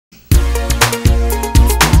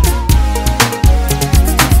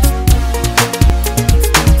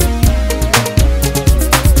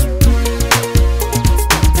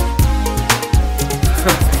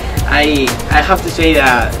have to say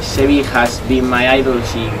that Seve has been my idol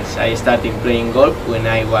since I started playing golf when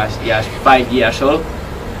I was just 5 years old,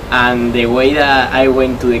 and the way that I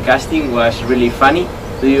went to the casting was really funny.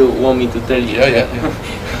 Do you want me to tell you? Yeah.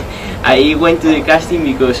 I went to the casting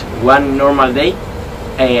because one normal day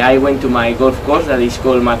I went to my golf course that is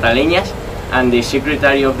called Mataleñas, and the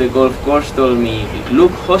secretary of the golf course told me,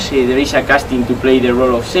 "Look, Jose, there is a casting to play the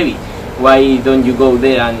role of Seve. Why don't you go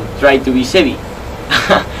there and try to be Seve?"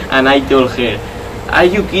 And I told her, "Are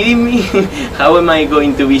you kidding me? How am I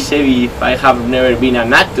going to be Seve if I have never been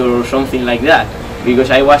an actor or something like that?"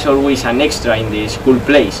 Because I was always an extra in the school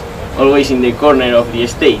plays, always in the corner of the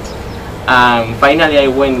stage. Finally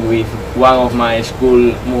I went with one of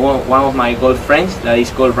my golf friends that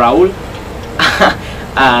is called Raúl,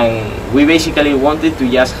 and we basically wanted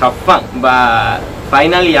to just have fun. But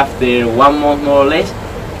finally, after 1 month more or less,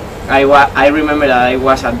 I remember that I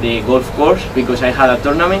was at the golf course because I had a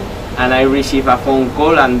tournament, and I received a phone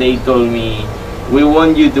call and they told me, "We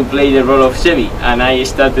want you to play the role of Seve," and I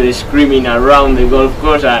started screaming around the golf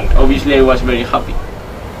course, and obviously I was very happy.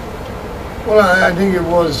 Well, I think it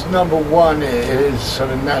was, number one, his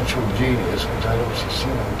sort of natural genius, which I'd obviously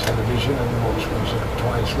seen on television and watched once or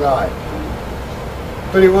twice live.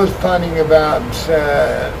 But it was finding about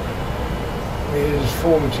his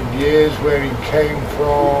formative years, where he came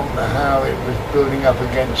from, how it was building up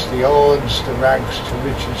against the odds, the rags to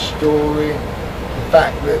riches story, the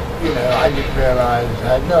fact that, you know, I didn't realise, I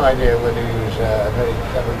had no idea whether he was a very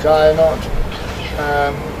clever guy or not.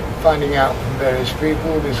 Finding out from various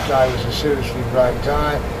people, this guy was a seriously bright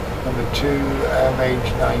guy. Number two, age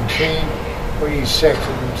 19, when he's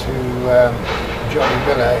second to Johnny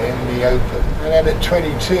Miller in the Open. And then at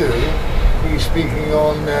 22, he's speaking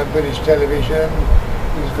on British television.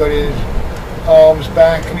 He's got his arms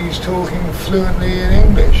back and he's talking fluently in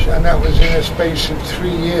English. And that was in a space of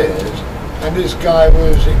 3 years. And this guy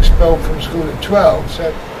was expelled from school at 12.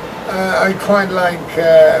 So I quite like,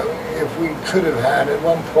 if we could have had, at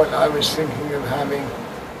one point I was thinking of having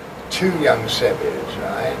 2 young Seves,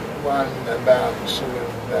 right? One about sort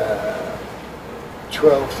of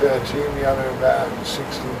 12, 13, the other about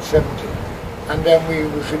 16, 17. And then we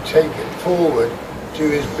could take it forward to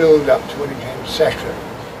his build-up to when he came second.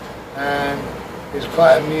 And it's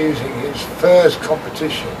quite amusing, his first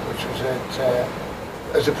competition, which was at,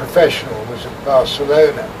 as a professional, was at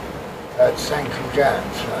Barcelona, at Sant Cugat,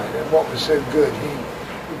 right? And what was so good, he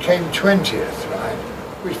came 20th, right?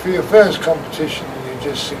 Which for your first competition when you're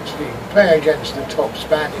just 16, playing against the top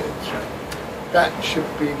Spaniards, right? That should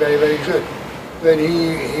be very, very good. But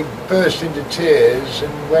he burst into tears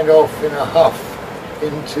and went off in a huff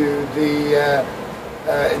into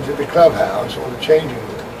the clubhouse or the changing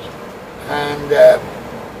rooms. And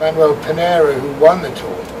Manuel Pinero, who won the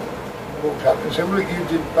tournament, walked up and said, "Well, look, you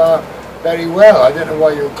did very well. I don't know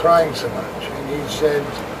why you're crying so much." And he said,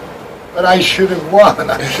 "But I should have won,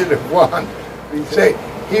 I should have won."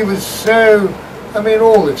 He was so, I mean,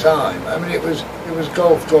 all the time. I mean, it was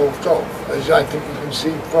golf, golf, golf, as I think you can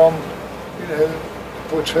see from, you know,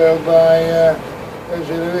 portrayed by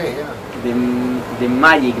Jose Luis, yeah. The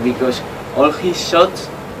magic, because all his shots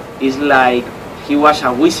is like he was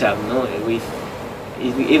a wizard, no?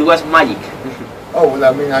 It was magic. Oh, well,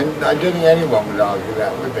 I mean, I don't think anyone would argue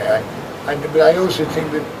that, would they? But I also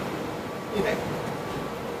think that, you know,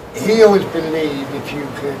 he always believed if you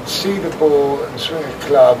could see the ball and swing a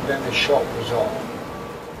club, then the shot was on.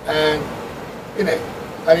 And, you know,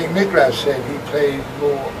 I think Nicklaus said he played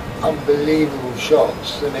more unbelievable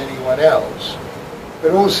shots than anyone else.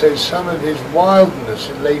 But also some of his wildness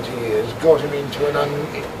in later years got him into an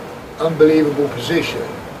unbelievable position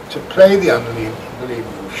to play the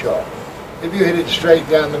unbelievable shot. If you hit it straight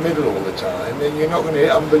down the middle all the time, then you're not going to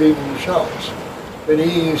hit unbelievable shots. But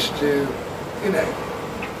he used to, you know,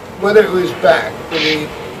 whether it was back, but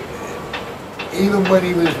even when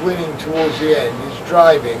he was winning towards the end, his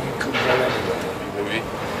driving, he couldn't go anywhere.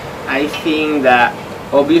 I think that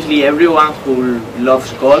obviously everyone who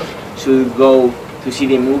loves golf should go to see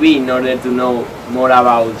the movie in order to know more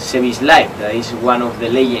about Seve's life. That is one of the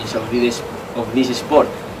legends of this sport.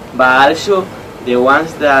 But also the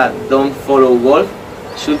ones that don't follow golf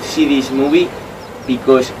should see this movie,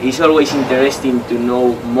 because it's always interesting to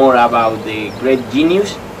know more about the great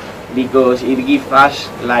genius, because it gives us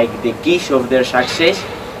like the keys of their success,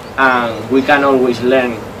 and we can always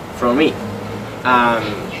learn from it.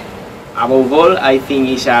 Above all, I think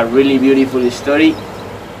it's a really beautiful story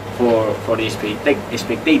for the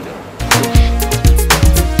spectator.